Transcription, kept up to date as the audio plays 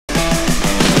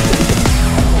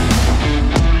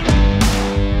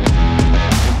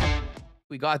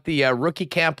got the rookie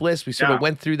camp list. We sort of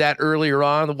went through that earlier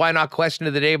on. The why not question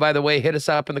of the day, by the way, hit us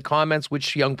up in the comments.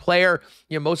 Which young player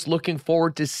you're most looking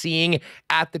forward to seeing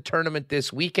at the tournament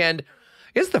this weekend?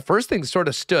 I guess the first thing that sort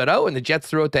of stood out when the Jets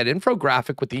threw out that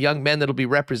infographic with the young men that'll be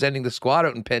representing the squad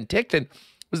out in Penticton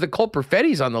was that Cole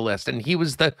Perfetti's on the list, and he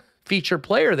was the feature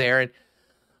player there. And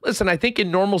listen, I think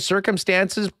in normal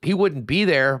circumstances, he wouldn't be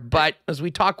there. But as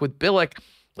we talk with Billick,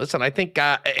 listen, I think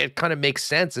it kind of makes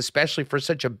sense, especially for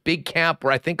such a big camp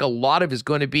where I think a lot of is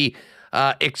going to be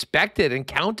expected and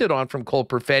counted on from Cole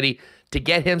Perfetti to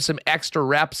get him some extra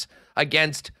reps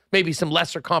against maybe some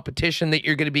lesser competition that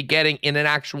you're going to be getting in an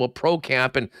actual pro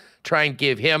camp, and try and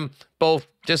give him both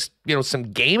just, some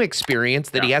game experience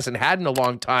that he hasn't had in a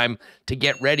long time to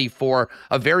get ready for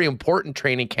a very important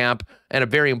training camp and a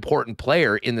very important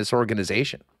player in this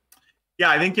organization. Yeah,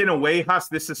 I think in a way, Huss,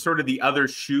 this is sort of the other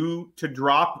shoe to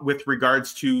drop with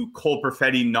regards to Cole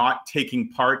Perfetti not taking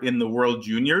part in the World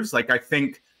Juniors. Like, I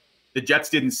think the Jets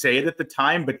didn't say it at the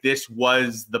time, but this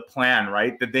was the plan,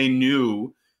 right? That they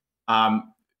knew,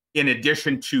 in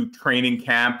addition to training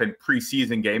camp and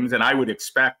preseason games, and I would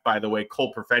expect, by the way,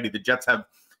 Cole Perfetti, the Jets have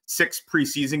 6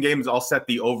 preseason games. I'll set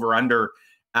the over-under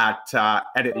at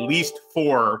least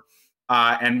 4.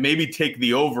 And maybe take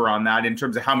the over on that in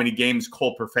terms of how many games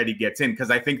Cole Perfetti gets in, because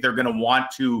I think they're going to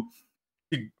want to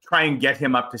try and get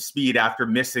him up to speed after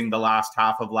missing the last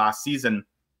half of last season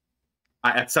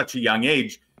at such a young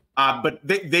age. But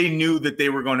they knew that they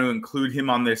were going to include him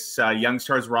on this Young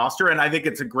Stars roster, and I think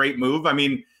it's a great move. I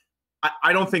mean,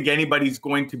 I don't think anybody's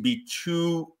going to be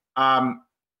too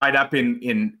tied up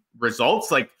in results.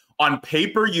 Like, on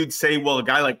paper, you'd say, well, a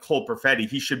guy like Cole Perfetti,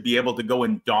 he should be able to go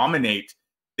and dominate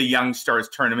the Young Stars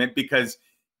tournament, because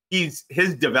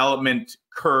his development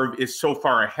curve is so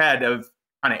far ahead of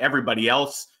kind of everybody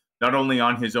else, not only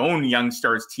on his own Young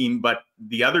Stars team, but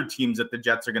the other teams that the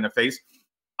Jets are going to face.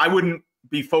 I wouldn't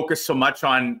be focused so much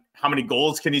on how many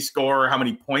goals can he score, how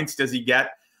many points does he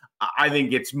get. I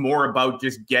think it's more about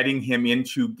just getting him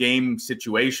into game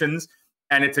situations,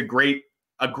 and it's a great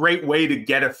way to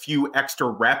get a few extra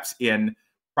reps in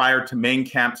prior to main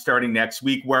camp starting next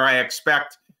week, where I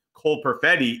expect Cole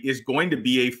Perfetti is going to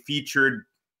be a featured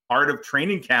part of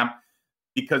training camp,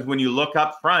 because when you look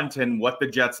up front and what the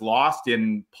Jets lost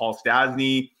in Paul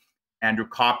Stastny, Andrew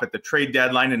Kopp at the trade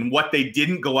deadline, and what they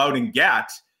didn't go out and get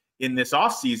in this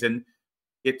offseason,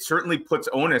 it certainly puts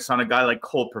onus on a guy like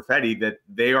Cole Perfetti that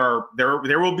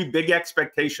there will be big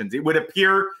expectations. It would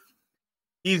appear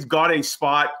he's got a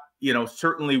spot,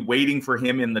 certainly waiting for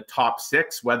him in the top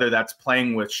 6, whether that's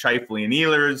playing with Scheifele and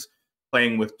Ehlers,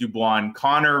 playing with Dubois and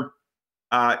Connor.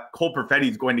 Cole Perfetti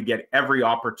is going to get every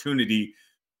opportunity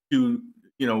to,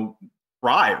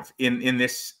 thrive in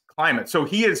this climate. So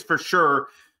he is for sure,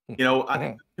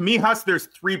 to me, Huss, there's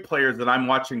 3 players that I'm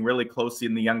watching really closely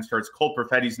in the Young Stars. Cole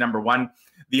Perfetti's number 1.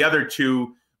 The other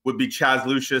 2 would be Chaz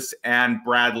Lucius and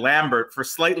Brad Lambert for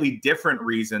slightly different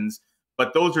reasons,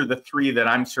 but those are the 3 that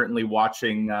I'm certainly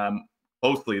watching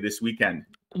closely this weekend.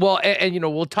 Well, and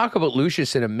we'll talk about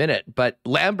Lucius in a minute, but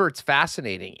Lambert's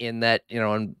fascinating in that,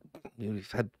 and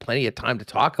we've had plenty of time to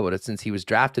talk about it since he was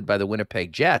drafted by the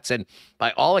Winnipeg Jets, and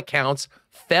by all accounts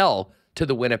fell to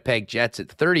the Winnipeg Jets at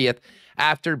 30th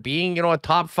after being, a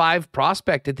top 5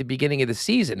 prospect at the beginning of the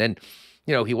season. And,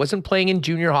 he wasn't playing in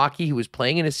junior hockey. He was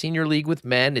playing in a senior league with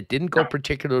men. It didn't go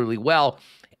particularly well.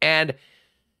 And,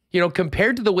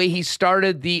 compared to the way he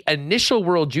started the initial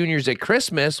World Juniors at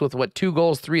Christmas with 2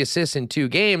 goals, 3 assists in 2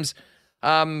 games,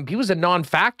 he was a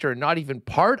non-factor, not even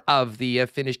part of the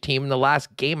Finnish team in the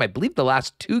last game. I believe the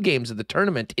last 2 games of the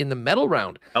tournament in the medal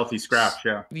round. Healthy scratch,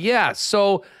 yeah. Yeah,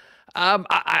 so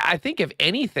I think if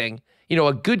anything,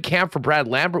 a good camp for Brad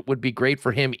Lambert would be great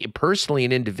for him personally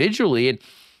and individually. And,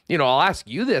 I'll ask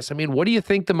you this. I mean, what do you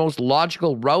think the most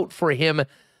logical route for him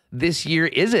this year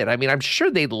is it? I mean, I'm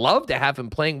sure they'd love to have him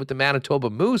playing with the Manitoba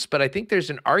Moose, but I think there's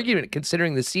an argument,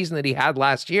 considering the season that he had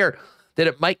last year, that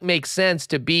it might make sense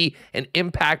to be an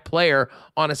impact player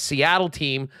on a Seattle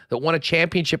team that won a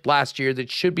championship last year that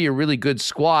should be a really good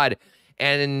squad,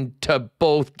 and to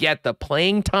both get the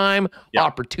playing time,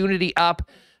 opportunity up,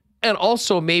 and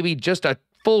also maybe just a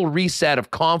full reset of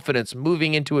confidence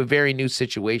moving into a very new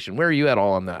situation. Where are you at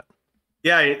all on that?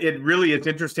 Yeah, it really is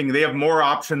interesting. They have more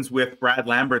options with Brad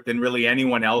Lambert than really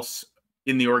anyone else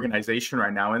in the organization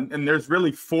right now. And there's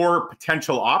really 4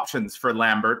 potential options for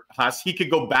Lambert. He could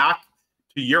go back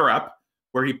to Europe,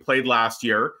 where he played last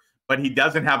year, but he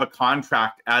doesn't have a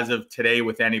contract as of today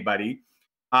with anybody.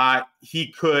 He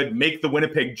could make the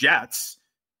Winnipeg Jets,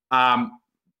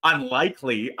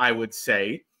 unlikely, I would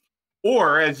say.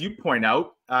 Or, as you point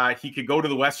out, he could go to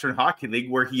the Western Hockey League,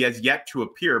 where he has yet to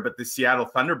appear, but the Seattle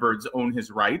Thunderbirds own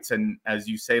his rights. And as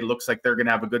you say, looks like they're going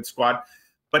to have a good squad.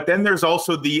 But then there's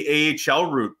also the AHL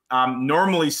route.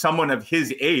 Normally, someone of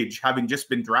his age, having just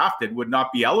been drafted, would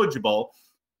not be eligible.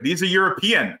 But he's a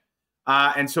European.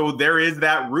 And so there is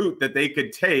that route that they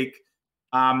could take.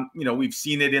 We've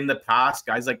seen it in the past,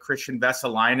 guys like Christian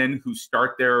Vesalainen who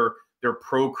start their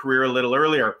pro career a little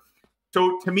earlier.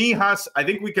 So to me, Huss, I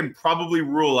think we can probably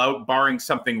rule out, barring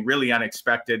something really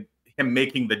unexpected, him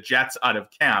making the Jets out of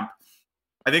camp.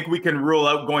 I think we can rule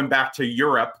out going back to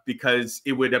Europe, because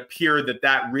it would appear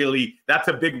that's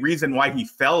a big reason why he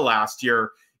fell last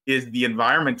year, is the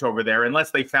environment over there,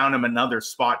 unless they found him another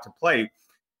spot to play.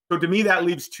 So to me, that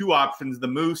leaves two options, the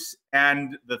Moose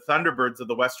and the Thunderbirds of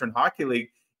the Western Hockey League.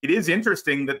 It is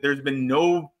interesting that there's been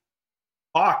no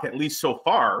talk, at least so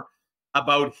far,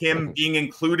 about him being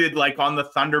included like on the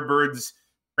Thunderbirds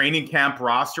training camp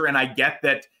roster. And I get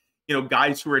that,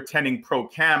 guys who are attending pro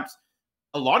camps,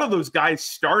 a lot of those guys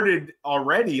started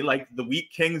already, like the Wheat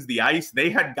Kings, the Ice. They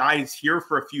had guys here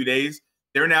for a few days.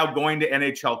 They're now going to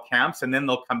NHL camps, and then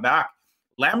they'll come back.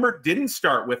 Lambert didn't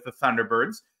start with the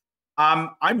Thunderbirds.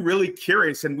 I'm really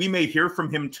curious, and we may hear from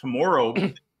him tomorrow.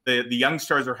 The Young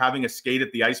Stars are having a skate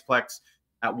at the Iceplex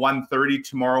at 1:30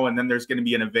 tomorrow, and then there's going to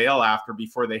be an avail after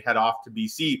before they head off to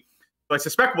BC. So I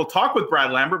suspect we'll talk with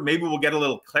Brad Lambert. Maybe we'll get a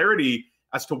little clarity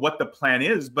as to what the plan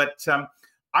is. But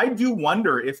I do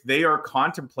wonder if they are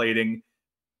contemplating,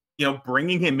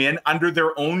 bringing him in under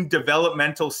their own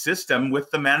developmental system with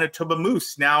the Manitoba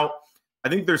Moose. Now, I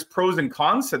think there's pros and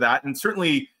cons to that. And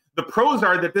certainly the pros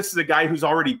are that this is a guy who's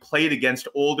already played against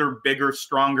older, bigger,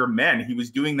 stronger men. He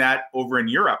was doing that over in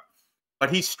Europe, but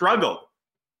he struggled.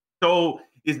 So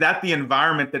is that the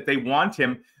environment that they want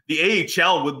him? The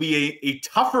AHL would be a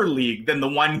tougher league than the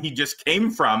one he just came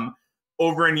from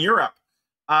over in Europe.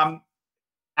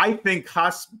 I think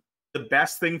Huss, the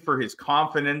best thing for his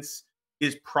confidence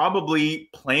is probably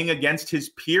playing against his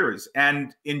peers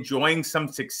and enjoying some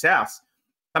success,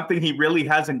 something he really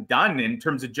hasn't done in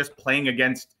terms of just playing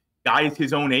against guys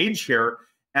his own age here.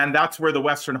 And that's where the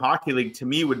Western Hockey League, to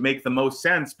me, would make the most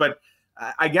sense. But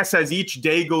I guess as each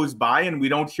day goes by and we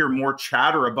don't hear more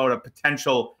chatter about a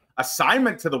potential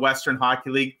assignment to the Western Hockey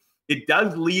League, it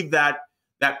does leave that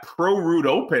pro route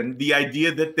open, the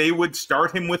idea that they would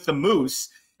start him with the Moose,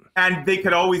 and they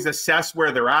could always assess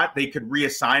where they're at. They could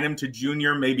reassign him to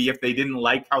junior, maybe if they didn't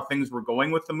like how things were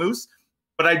going with the Moose.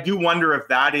 But I do wonder if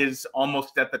that is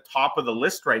almost at the top of the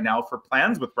list right now for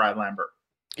plans with Brad Lambert.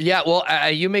 Yeah,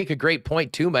 well, you make a great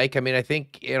point too, Mike. I mean, I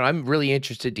think, I'm really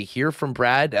interested to hear from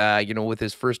Brad, with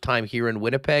his first time here in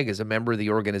Winnipeg as a member of the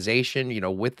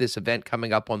organization, with this event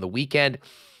coming up on the weekend,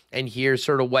 and hear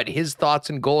sort of what his thoughts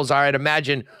and goals are. I'd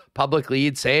imagine publicly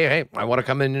he'd say, hey, I want to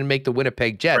come in and make the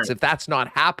Winnipeg Jets. Right. If that's not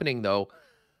happening, though,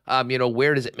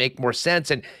 where does it make more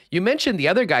sense? And you mentioned the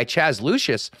other guy, Chaz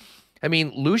Lucius. I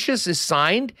mean, Lucius is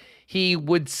signed. He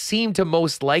would seem to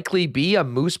most likely be a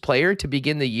Moose player to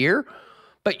begin the year.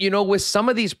 But, with some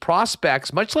of these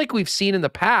prospects, much like we've seen in the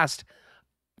past,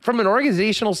 from an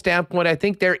organizational standpoint, I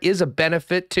think there is a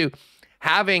benefit to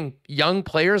having young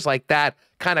players like that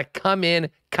kind of come in,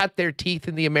 cut their teeth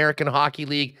in the American Hockey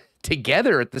League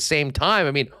together at the same time.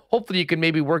 I mean, hopefully you can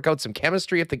maybe work out some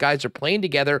chemistry if the guys are playing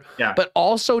together, but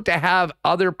also to have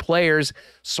other players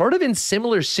sort of in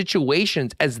similar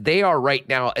situations as they are right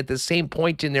now at the same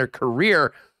point in their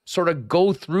career, sort of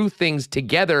go through things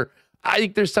together. I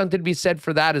think there's something to be said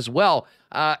for that as well.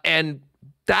 And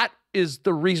that is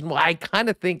the reason why I kind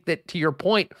of think that, to your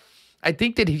point, I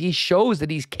think that he shows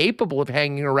that he's capable of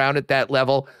hanging around at that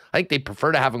level. I think they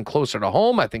prefer to have him closer to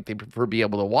home. I think they prefer to be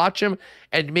able to watch him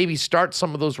and maybe start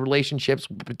some of those relationships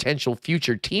with potential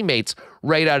future teammates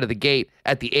right out of the gate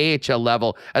at the AHL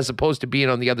level, as opposed to being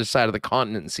on the other side of the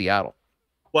continent in Seattle.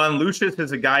 Well, and Lucius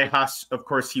is a guy, Huss, of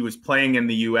course, he was playing in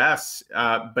the U.S.,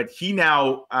 but he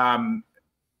now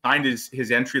signed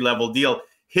his entry-level deal.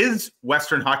 His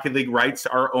Western Hockey League rights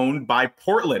are owned by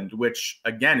Portland, which,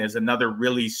 again, is another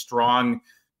really strong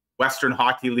Western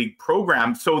Hockey League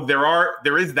program. So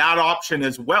there is that option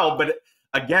as well. But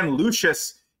again,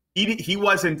 Lucius, he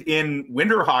wasn't in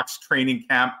Winterhawks training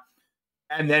camp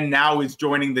and then now is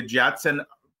joining the Jets. And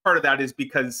part of that is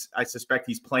because I suspect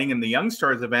he's playing in the Young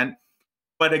Stars event.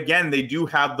 But again, they do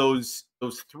have those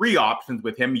three options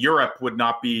with him. Europe would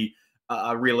not be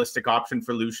a realistic option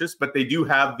for Lucius, but they do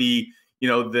have the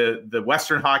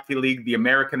Western Hockey League, the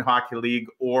American Hockey League,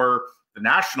 or the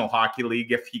National Hockey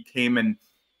League if he came and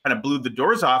kind of blew the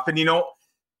doors off. And,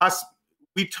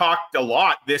 we talked a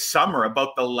lot this summer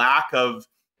about the lack of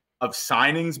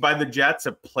signings by the Jets,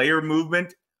 of player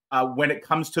movement. when it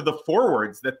comes to the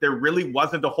forwards, that there really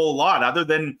wasn't a whole lot other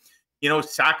than,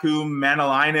 Saku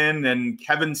Manalainen and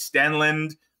Kevin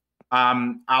Stenlund,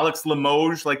 Alex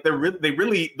Limoges. Like they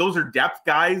really, those are depth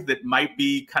guys that might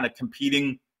be kind of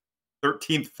competing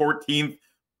 13th, 14th,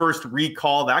 first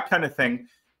recall, that kind of thing.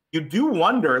 You do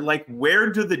wonder, like, where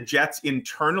do the Jets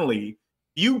internally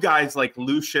view guys like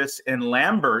Lucius and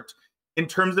Lambert in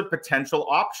terms of potential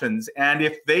options? And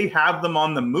if they have them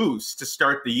on the Moose to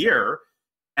start the year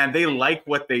and they like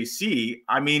what they see,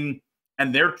 I mean,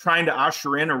 and they're trying to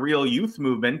usher in a real youth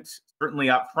movement, certainly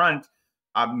up front,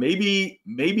 maybe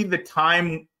the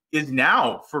time is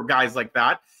now for guys like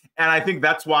that. And I think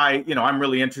that's why, I'm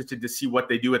really interested to see what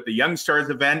they do at the Young Stars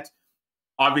event.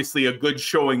 Obviously, a good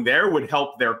showing there would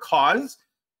help their cause.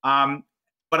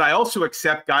 But I also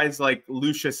accept guys like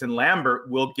Lucius and Lambert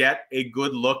will get a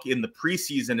good look in the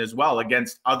preseason as well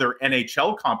against other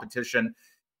NHL competition.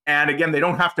 And again, they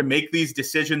don't have to make these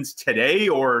decisions today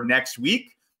or next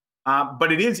week.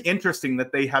 But it is interesting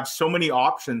that they have so many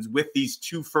options with these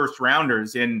 2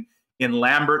 first-rounders in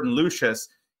Lambert and Lucius.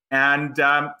 And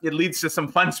it leads to some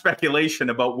fun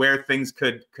speculation about where things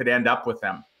could end up with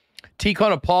them. T.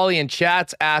 Conopoli in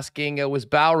chat's asking, was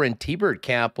Bauer in T-Bird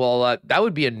camp? Well, that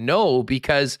would be a no,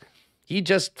 because he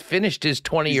just finished his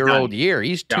 20-year-old year.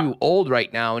 He's too old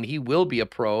right now, and he will be a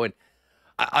pro. And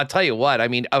I'll tell you what, I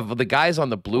mean, of the guys on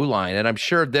the blue line, and I'm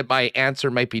sure that my answer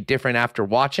might be different after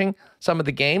watching some of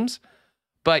the games,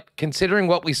 but considering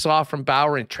what we saw from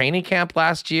Bauer in training camp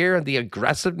last year and the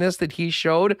aggressiveness that he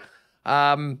showed,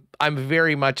 I'm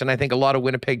very much, and I think a lot of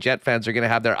Winnipeg Jet fans are going to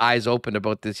have their eyes open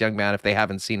about this young man if they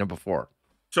haven't seen him before.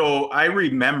 So I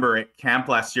remember at camp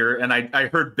last year, and I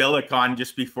heard Billick on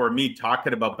just before me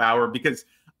talking about Bauer, because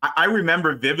I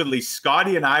remember vividly,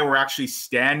 Scotty and I were actually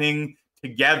standing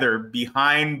together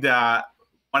behind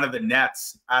one of the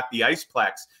nets at the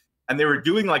Iceplex, and they were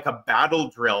doing like a battle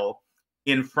drill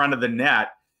in front of the net.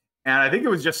 And I think it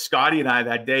was just Scotty and I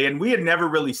that day, and we had never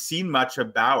really seen much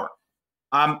of Bauer.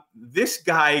 This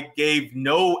guy gave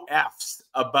no F's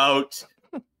about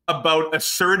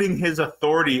asserting his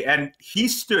authority, and he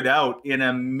stood out in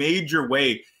a major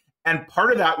way. And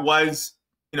part of that was,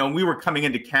 we were coming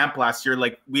into camp last year,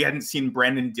 like we hadn't seen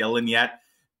Brendan Dillon yet.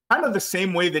 Kind of the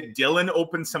same way that Dillon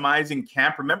opened some eyes in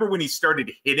camp. Remember when he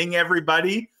started hitting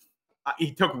everybody?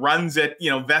 He took runs at,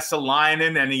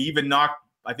 Vesalainen, and he even knocked,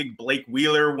 I think, Blake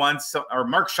Wheeler once, or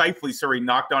Mark Scheifele,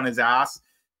 knocked on his ass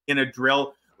in a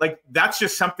drill. Like, that's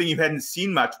just something you hadn't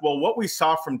seen much. Well, what we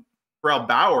saw from Tyrel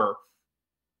Bauer,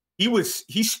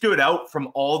 he stood out from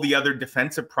all the other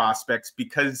defensive prospects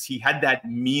because he had that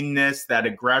meanness, that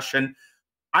aggression.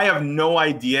 I have no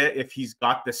idea if he's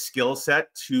got the skill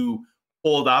set to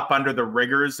hold up under the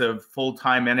rigors of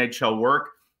full-time NHL work.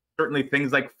 Certainly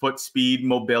things like foot speed,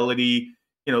 mobility,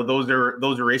 those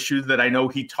are issues that I know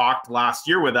he talked last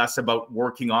year with us about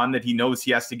working on, that he knows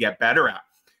he has to get better at.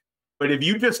 But if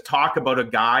you just talk about a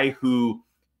guy who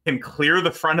can clear the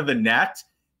front of the net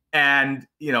and,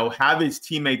 have his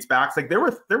teammates' backs, like there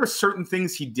were certain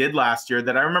things he did last year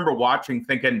that I remember watching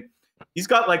thinking, he's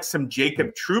got like some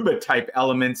Jacob Trouba type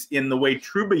elements in the way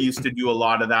Trouba used to do a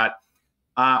lot of that.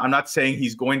 I'm not saying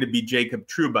he's going to be Jacob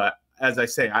Trouba. As I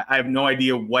say, I have no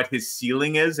idea what his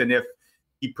ceiling is and if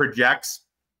he projects.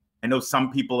 I know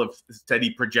some people have said he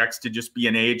projects to just be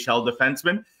an AHL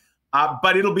defenseman.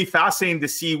 But it'll be fascinating to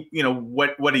see,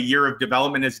 what a year of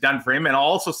development has done for him. And I'll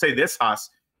also say this, Huss,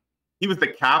 he was the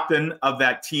captain of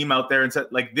that team out there, and said,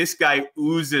 like, this guy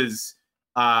oozes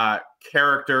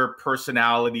character,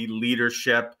 personality,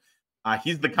 leadership.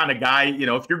 He's the kind of guy,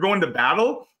 if you're going to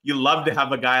battle, you love to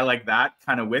have a guy like that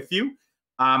kind of with you.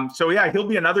 So yeah, he'll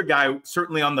be another guy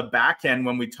certainly on the back end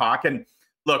when we talk. And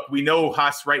look, we know,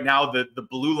 Huss, right now the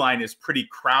blue line is pretty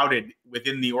crowded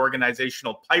within the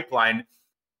organizational pipeline.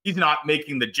 He's not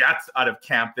making the Jets out of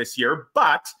camp this year,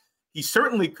 but he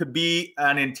certainly could be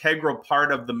an integral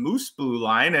part of the Moose blue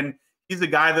line. And he's a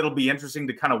guy that'll be interesting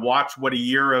to kind of watch what a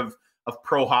year of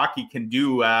pro hockey can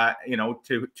do,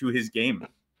 to his game.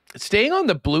 Staying on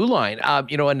the blue line,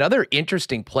 another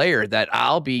interesting player that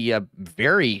I'll be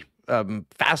very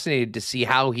fascinated to see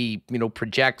how he,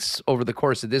 projects over the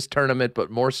course of this tournament, but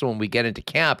more so when we get into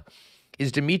camp,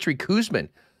 is Dmitry Kuzmin,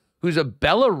 who's a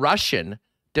Belarusian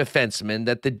defenseman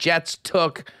that the Jets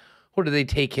took. What did they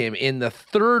take him in the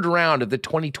 3rd round of the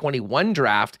 2021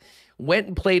 draft? Went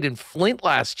and played in Flint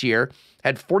last year,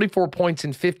 had 44 points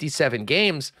in 57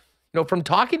 games. From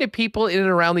talking to people in and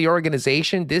around the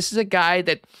organization, this is a guy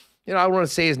that, I don't want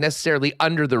to say is necessarily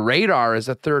under the radar as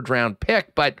a 3rd round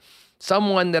pick, but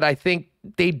someone that I think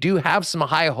they do have some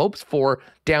high hopes for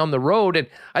down the road. And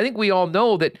I think we all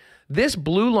know that this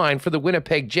blue line for the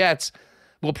Winnipeg Jets,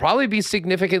 will probably be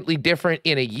significantly different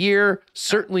in a year,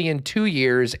 certainly in 2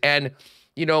 years. And,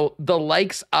 you know, the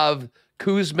likes of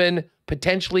Kuzmin,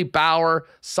 potentially Bauer,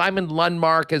 Simon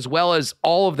Lundmark, as well as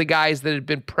all of the guys that had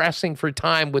been pressing for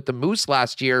time with the Moose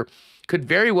last year, could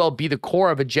very well be the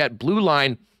core of a Jet blue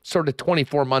line sort of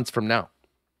 24 months from now.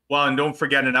 Well, and don't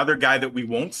forget another guy that we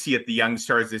won't see at the Young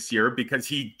Stars this year because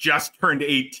he just turned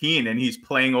 18 and he's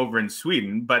playing over in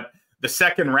Sweden. But the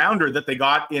second rounder that they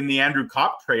got in the Andrew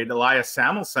Kopp trade, Elias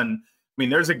Salomonsson, I mean,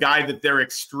 there's a guy that they're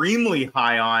extremely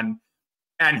high on.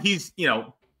 And he's, you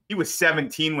know, he was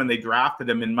 17 when they drafted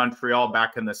him in Montreal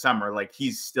back in the summer. Like,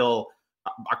 he's still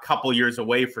a couple years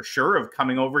away for sure of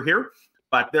coming over here.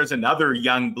 But there's another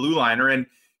young blue liner. And,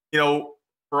 you know,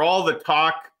 for all the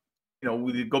talk, you know,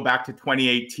 we go back to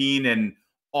 2018 and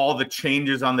all the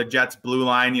changes on the Jets blue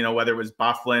line, you know, whether it was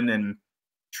Byfuglien and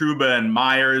Trouba and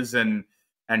Myers and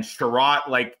Sherratt,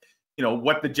 like, you know,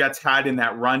 what the Jets had in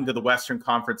that run to the Western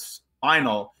Conference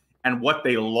final and what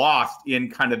they lost in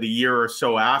kind of the year or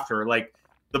so after. Like,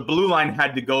 the blue line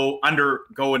had to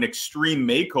undergo an extreme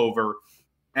makeover,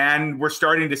 and we're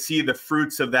starting to see the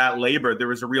fruits of that labor. There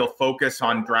was a real focus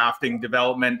on drafting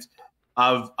development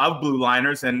of blue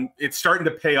liners, and it's starting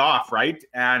to pay off, right?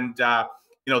 And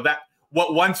you know, that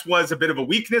what once was a bit of a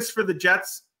weakness for the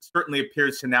Jets certainly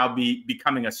appears to now be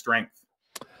becoming a strength.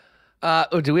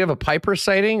 Do we have a Piper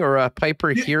sighting or a Piper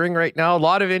hearing right now? A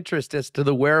lot of interest as to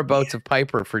the whereabouts of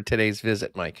Piper for today's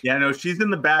visit, Mike. Yeah, no, she's in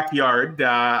the backyard.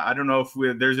 I don't know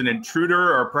if there's an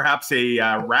intruder or perhaps a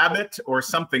rabbit or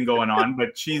something going on,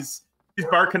 but she's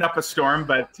barking up a storm,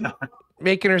 but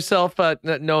making herself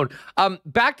known.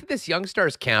 Back to this Young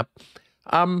Stars camp.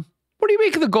 What do you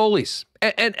make of the goalies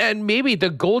and maybe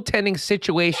the goaltending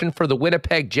situation for the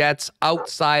Winnipeg Jets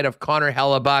outside of Connor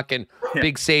Hellebuck and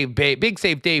Big Save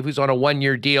Dave, who's on a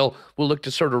 1-year deal, will look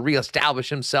to sort of reestablish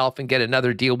himself and get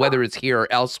another deal, whether it's here or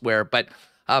elsewhere. But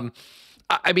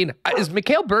I mean, is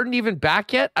Mikhail Burden even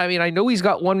back yet? I mean, I know he's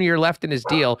got 1 year left in his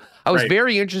deal. I was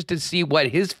very interested to see what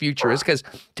his future is because,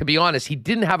 to be honest, he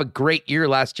didn't have a great year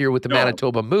last year with the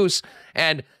Manitoba Moose.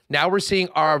 And now we're seeing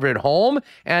Arvid Holm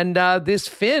and this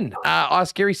Finn,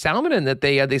 Oskari Salminen that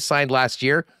they signed last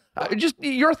year. Just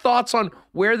your thoughts on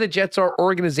where the Jets are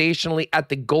organizationally at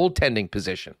the goaltending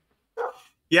position.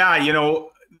 Yeah, you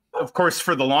know, of course,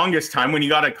 for the longest time, when you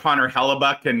got a Connor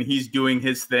Hellebuck and he's doing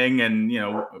his thing and, you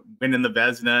know, winning the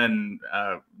Vezina and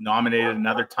nominated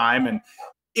another time, and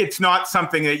it's not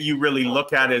something that you really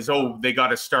look at as, oh, they got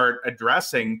to start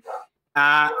addressing.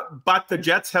 But the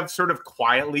Jets have sort of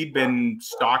quietly been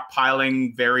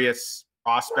stockpiling various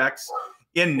prospects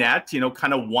in net, you know,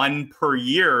 kind of one per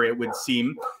year, it would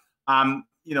seem.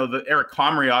 You know, the Eric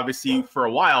Comrie, obviously, for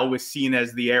a while was seen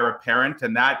as the heir apparent,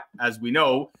 and that, as we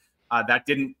know, that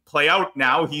didn't play out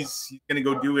now. He's going to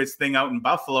go do his thing out in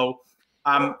Buffalo.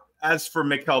 As for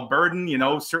Mikhail Burden, you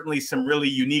know, certainly some really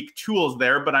unique tools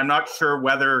there, but I'm not sure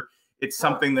whether it's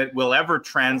something that will ever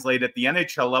translate at the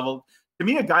NHL level. To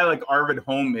me, a guy like Arvid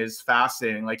Holm is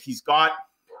fascinating. Like, he's got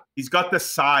the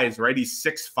size, right? He's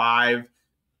 6'5".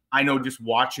 I know just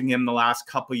watching him the last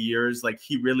couple of years, like,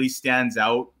 he really stands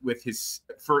out with his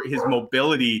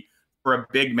mobility for a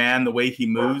big man, the way he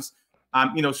moves.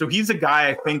 You know, so he's a guy,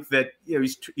 I think that, you know,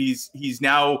 he's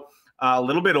now a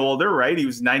little bit older, right? He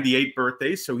was 98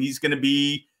 birthday, so he's going to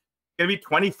be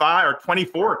 25 or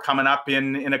 24 coming up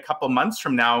in a couple months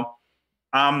from now.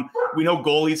 We know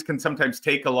goalies can sometimes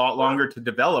take a lot longer to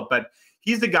develop, but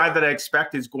he's the guy that I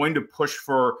expect is going to push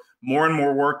for more and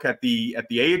more work at the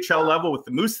AHL level with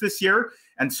the Moose this year,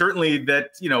 and certainly that,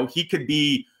 you know, he could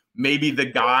be maybe the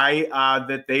guy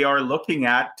that they are looking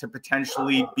at to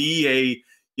potentially be a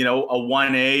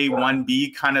 1A,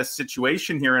 1B kind of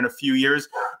situation here in a few years.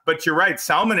 But you're right,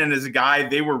 Salminen is a guy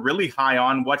they were really high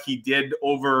on what he did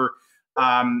over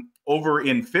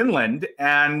in Finland,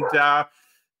 and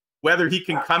whether he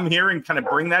can come here and kind of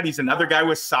bring that. He's another guy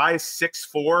with size,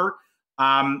 6'4".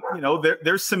 You know,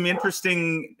 there's some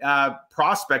interesting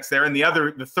prospects there. And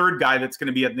the third guy that's going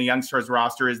to be at the Young Stars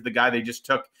roster is the guy they just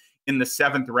took in the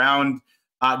 7th round.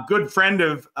 Good friend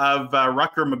of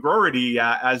Rutger McGroarty,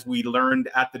 as we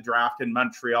learned at the draft in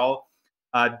Montreal,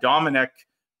 Dominic,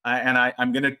 and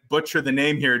I'm going to butcher the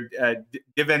name here,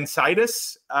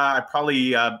 Divensaitis. I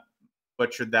probably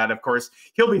butchered that, of course.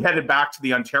 He'll be headed back to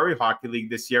the Ontario Hockey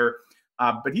League this year,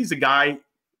 but he's a guy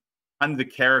under the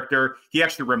character. He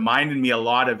actually reminded me a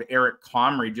lot of Eric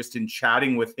Comrie just in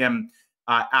chatting with him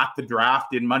at the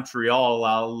draft in Montreal.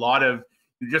 A lot of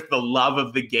just the love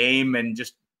of the game and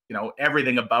just, you know,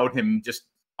 everything about him, just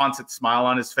constant smile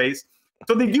on his face.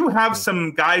 So they do have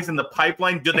some guys in the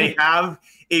pipeline. Do they have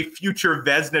a future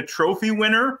Vezina Trophy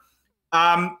winner?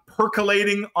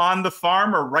 percolating on the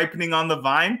farm or ripening on the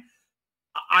vine?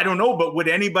 I don't know, but would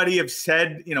anybody have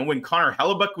said, you know, when Connor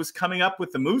Hellebuyck was coming up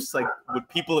with the Moose, like, would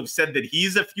people have said that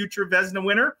he's a future Vezina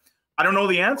winner? I don't know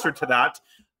the answer to that.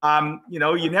 You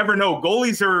know, you never know.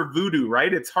 Goalies are voodoo,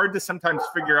 right? It's hard to sometimes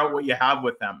figure out what you have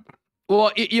with them.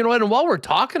 Well, you know, and while we're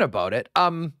talking about it,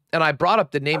 and I brought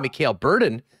up the name Mikhail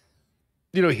Burden,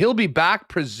 you know, he'll be back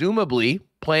presumably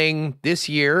playing this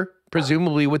year,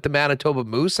 presumably with the Manitoba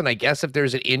Moose. And I guess if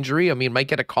there's an injury, I mean, might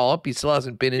get a call up. He still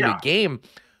hasn't been in a game.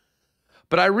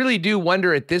 But I really do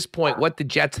wonder at this point what the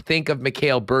Jets think of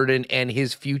Mikhail Burden and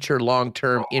his future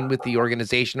long-term in with the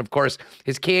organization. Of course,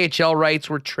 his KHL rights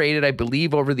were traded, I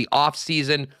believe, over the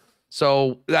offseason.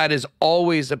 So that is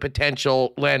always a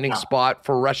potential landing spot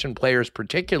for Russian players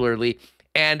particularly.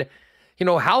 And, you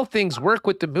know, how things work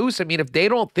with the Moose, I mean, if they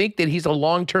don't think that he's a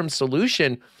long-term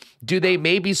solution, do they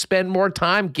maybe spend more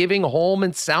time giving Holm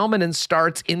and Salmon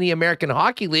starts in the American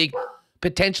Hockey League,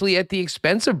 potentially at the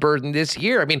expense of Burden this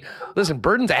year? I mean, listen,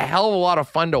 Burden's a hell of a lot of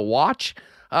fun to watch,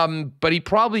 but he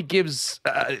probably gives,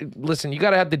 listen, you got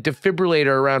to have the defibrillator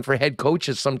around for head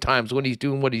coaches sometimes when he's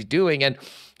doing what he's doing. And,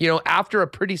 you know, after a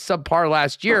pretty subpar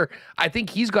last year, I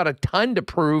think he's got a ton to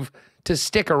prove to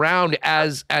stick around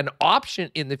as an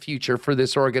option in the future for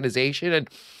this organization. And,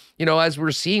 you know, as we're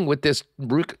seeing with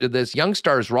this Young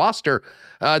Stars roster,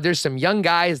 there's some young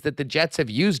guys that the Jets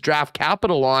have used draft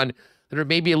capital on that are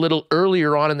maybe a little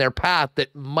earlier on in their path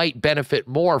that might benefit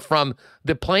more from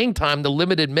the playing time, the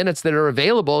limited minutes that are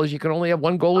available, as you can only have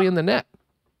one goalie in the net.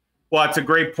 Well, it's a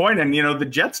great point. And, you know, the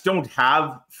Jets don't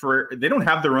have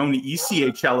their own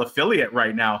ECHL affiliate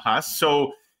right now, Huss.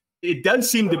 So it does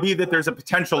seem to be that there's a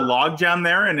potential logjam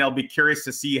there, and I'll be curious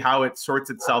to see how it sorts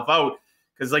itself out.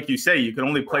 Because like you say, you can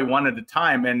only play one at a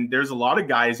time. And there's a lot of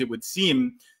guys, it would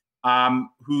seem,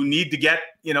 who need to get,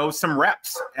 you know, some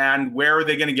reps. And where are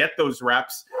they going to get those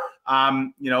reps?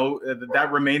 You know,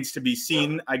 that remains to be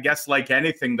seen. I guess like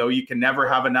anything, though, you can never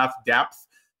have enough depth,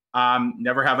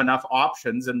 never have enough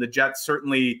options. And the Jets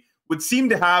certainly would seem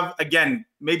to have, again,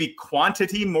 maybe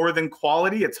quantity more than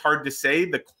quality. It's hard to say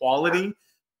the quality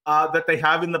that they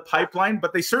have in the pipeline,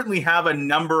 but they certainly have a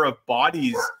number of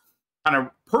bodies kind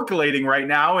of percolating right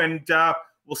now. And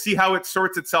we'll see how it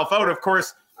sorts itself out. Of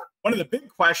course, one of the big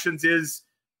questions is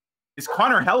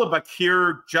Connor Hellebuyck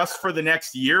here just for the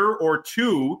next year or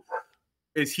two?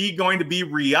 Is he going to be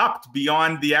re-upped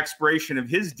beyond the expiration of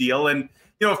his deal? And,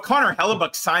 you know, if Connor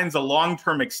Hellebuyck signs a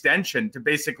long-term extension to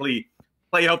basically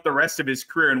play out the rest of his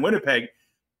career in Winnipeg,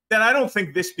 then I don't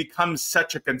think this becomes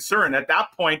such a concern. At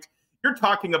that point, you're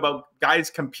talking about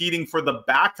guys competing for the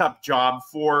backup job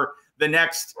for the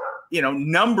next, you know,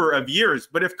 number of years.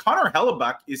 But if Connor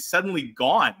Hellebuyck is suddenly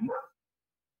gone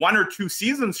 1 or 2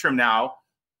 seasons from now,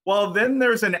 well, then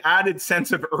there's an added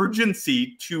sense of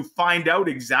urgency to find out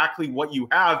exactly what you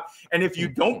have. And if you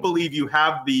don't believe you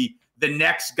have the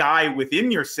next guy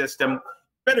within your system,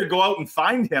 better go out and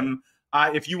find him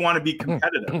if you want to be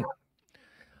competitive.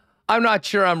 I'm not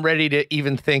sure I'm ready to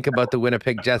even think about the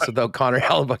Winnipeg Jets without Connor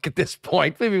Hellebuyck at this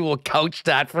point. Maybe we'll couch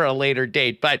that for a later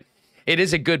date, but it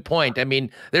is a good point. I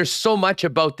mean, there's so much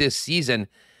about this season.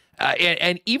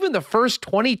 And even the first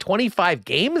 20, 25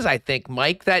 games, I think,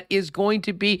 Mike, that is going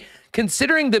to be,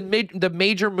 considering the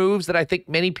major moves that I think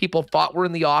many people thought were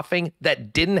in the offing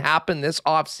that didn't happen this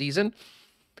offseason,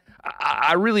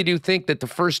 I really do think that the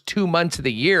first 2 months of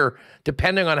the year,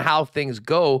 depending on how things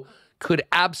go, could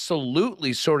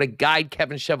absolutely sort of guide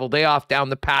Kevin Cheveldayoff down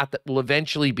the path that will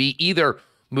eventually be either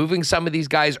moving some of these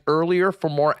guys earlier for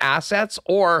more assets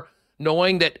or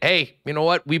knowing that, hey, you know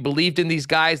what? We believed in these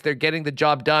guys. They're getting the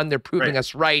job done. They're proving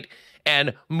us right.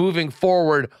 And moving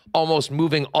forward, almost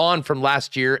moving on from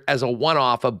last year as a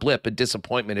one-off, a blip, a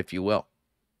disappointment, if you will.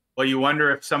 Well, you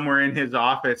wonder if somewhere in his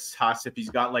office, Huss, if he's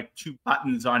got like 2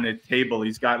 buttons on his table.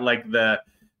 He's got like the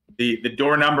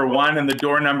door number 1 and the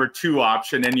door number 2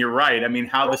 option. And you're right. I mean,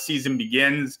 how the season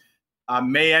begins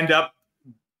may end up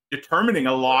determining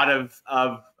a lot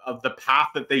of the path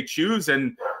that they choose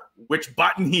and which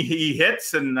button he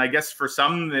hits. And I guess for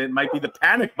some, it might be the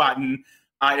panic button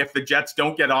if the Jets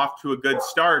don't get off to a good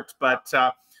start. But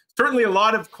certainly a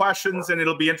lot of questions, and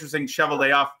it'll be interesting.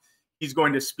 Cheveldayoff, he's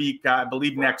going to speak, I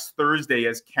believe, next Thursday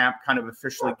as camp kind of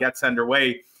officially gets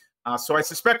underway. So I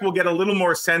suspect we'll get a little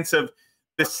more sense of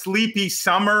the sleepy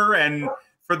summer and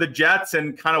for the Jets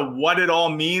and kind of what it all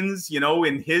means, you know,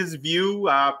 in his view.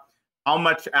 How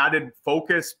much added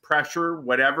focus, pressure,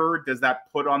 whatever, does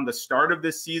that put on the start of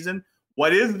this season?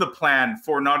 What is the plan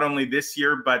for not only this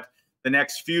year, but the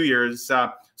next few years?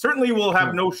 Certainly we'll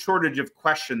have no shortage of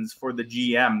questions for the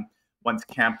GM once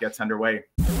camp gets underway.